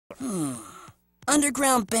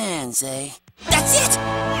Underground bands, eh? That's it!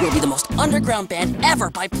 We'll be the most underground band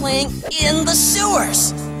ever by playing in the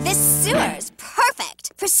sewers! This sewer's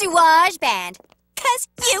perfect for sewage band. 'Cause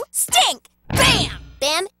you stink! Bam!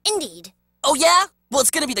 Bam, indeed. Oh yeah? Well,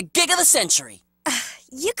 it's gonna be the gig of the century.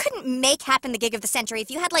 You couldn't make happen the gig of the century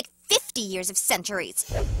if you had like 50 years of centuries.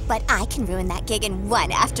 But I can ruin that gig in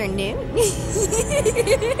one afternoon.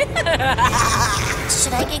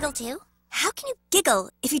 Should I giggle too? How can you giggle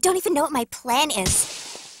if you don't even know what my plan is?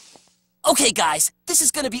 Okay, guys, this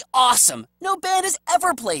is gonna be awesome. No band has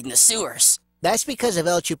ever played in the sewers. That's because of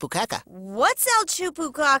El Chewpoocaca. What's El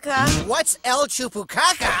Chewpoocaca? What's El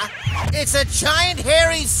Chewpoocaca? It's a giant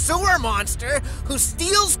hairy sewer monster who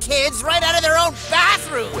steals kids right out of their own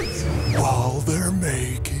bathrooms. While they're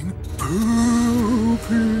making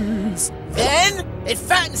poopies. Then it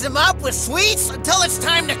fattens them up with sweets until it's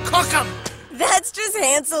time to cook them. That's just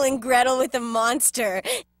Hansel and Gretel with a monster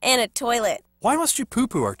and a toilet. Why must you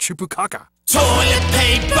poo-poo our Chewpoocaca? Toilet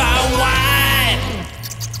paper wine!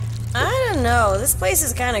 I don't know. This place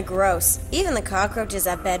is kind of gross. Even the cockroaches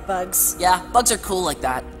have bed bugs. Yeah, bugs are cool like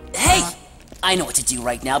that. Hey! I know what to do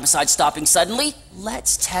right now besides stopping suddenly.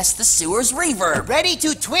 Let's test the sewer's reverb. Ready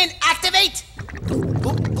to twin activate?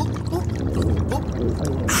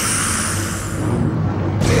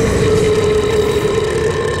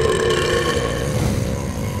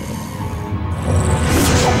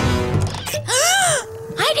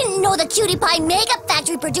 I didn't know the Cutie Pie Makeup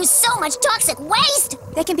Factory produced so much toxic waste!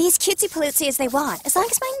 They can be as cutesy-palootsy as they want, as long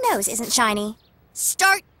as my nose isn't shiny.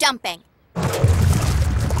 Start dumping.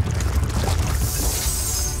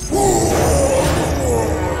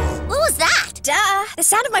 What was that? Duh! The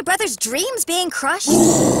sound of my brother's dreams being crushed.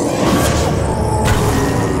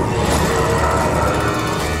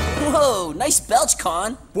 Whoa, nice belch,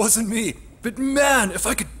 Con. Wasn't me. But man, if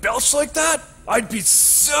I could belch like that, I'd be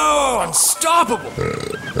so unstoppable.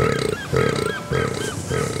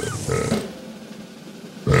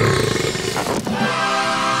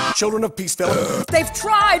 Children of Peaceville. They've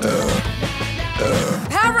tried!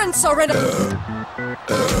 Parents are in a...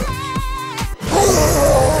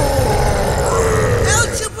 El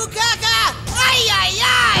Chewpoocaca! Ay, ay,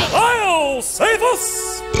 ay! I'll save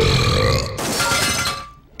us!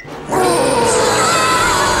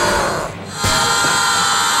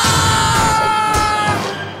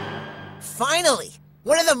 Finally!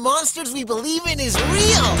 One of the monsters we believe in is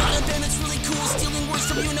real! Got a band that's really cool, stealing words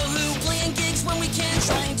from you-know-who. Playing gigs when we can,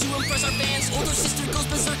 trying to impress our fans. Older sister goes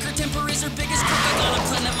berserker, temper is her biggest crook.